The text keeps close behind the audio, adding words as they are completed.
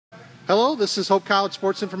Hello, this is Hope College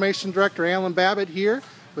Sports Information Director Alan Babbitt here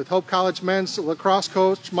with Hope College men's lacrosse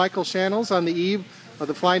coach Michael Schanhals on the eve of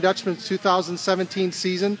the Flying Dutchmen's 2017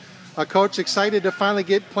 season. Coach, excited to finally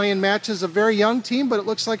get playing matches. A very young team, but it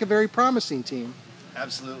looks like a very promising team.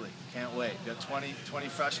 Absolutely. Can't wait. Got 20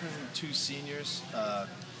 freshmen and 2 seniors.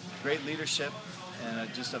 Great leadership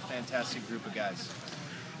and just a fantastic group of guys.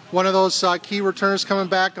 One of those key returners coming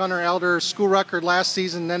back on our elder school record last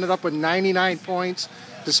season, ended up with 99 points,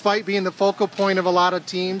 despite being the focal point of a lot of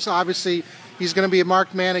teams. Obviously, he's going to be a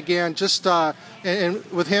marked man again. Just and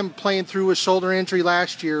with him playing through a shoulder injury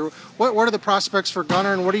last year, what are the prospects for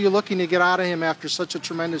Gunnar, and what are you looking to get out of him after such a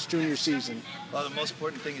tremendous junior season? Well, the most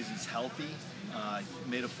important thing is he's healthy.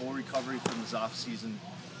 He made a full recovery from his off-season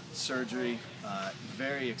surgery.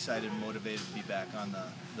 Very excited and motivated to be back on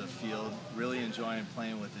the field. Really enjoying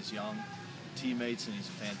playing with his young teammates, and he's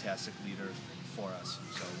a fantastic leader for us.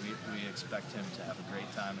 So we expect him to have a great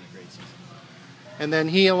time and a great season. And then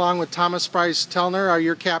he, along with Thomas Bryce Tellner, are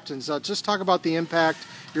your captains. Just talk about the impact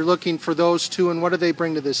you're looking for those two, and what do they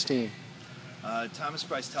bring to this team? Thomas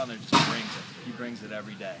Bryce Tellner just brings it. He brings it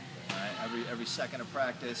every day. Every second of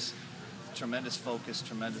practice, tremendous focus,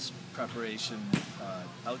 tremendous preparation,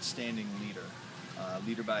 outstanding leader.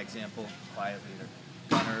 Leader by example, quiet leader.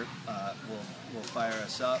 Gunnar will fire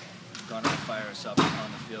us up. Gunnar will fire us up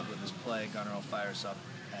on the field with his play. Gunnar will fire us up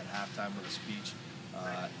at halftime with a speech.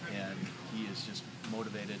 And he is just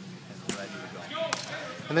motivated and ready to go.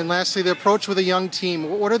 And then lastly, the approach with a young team.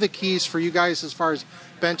 What are the keys for you guys as far as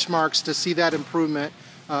benchmarks to see that improvement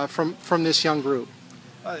from this young group?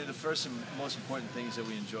 Well, the first and most important thing is that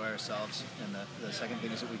we enjoy ourselves, and the second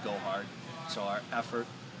thing is that we go hard. So our effort,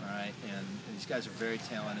 all right, and these guys are very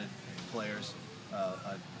talented players,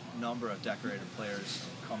 a number of decorated players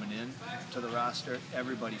coming in to the roster,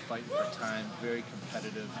 everybody fighting for time, very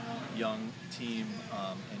competitive young team,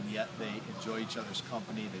 and yet they enjoy each other's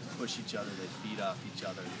company, they push each other, they feed off each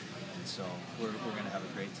other, and so we're going to have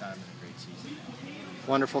a great time and a great season.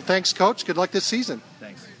 Wonderful. Thanks, Coach. Good luck this season.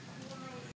 Thanks.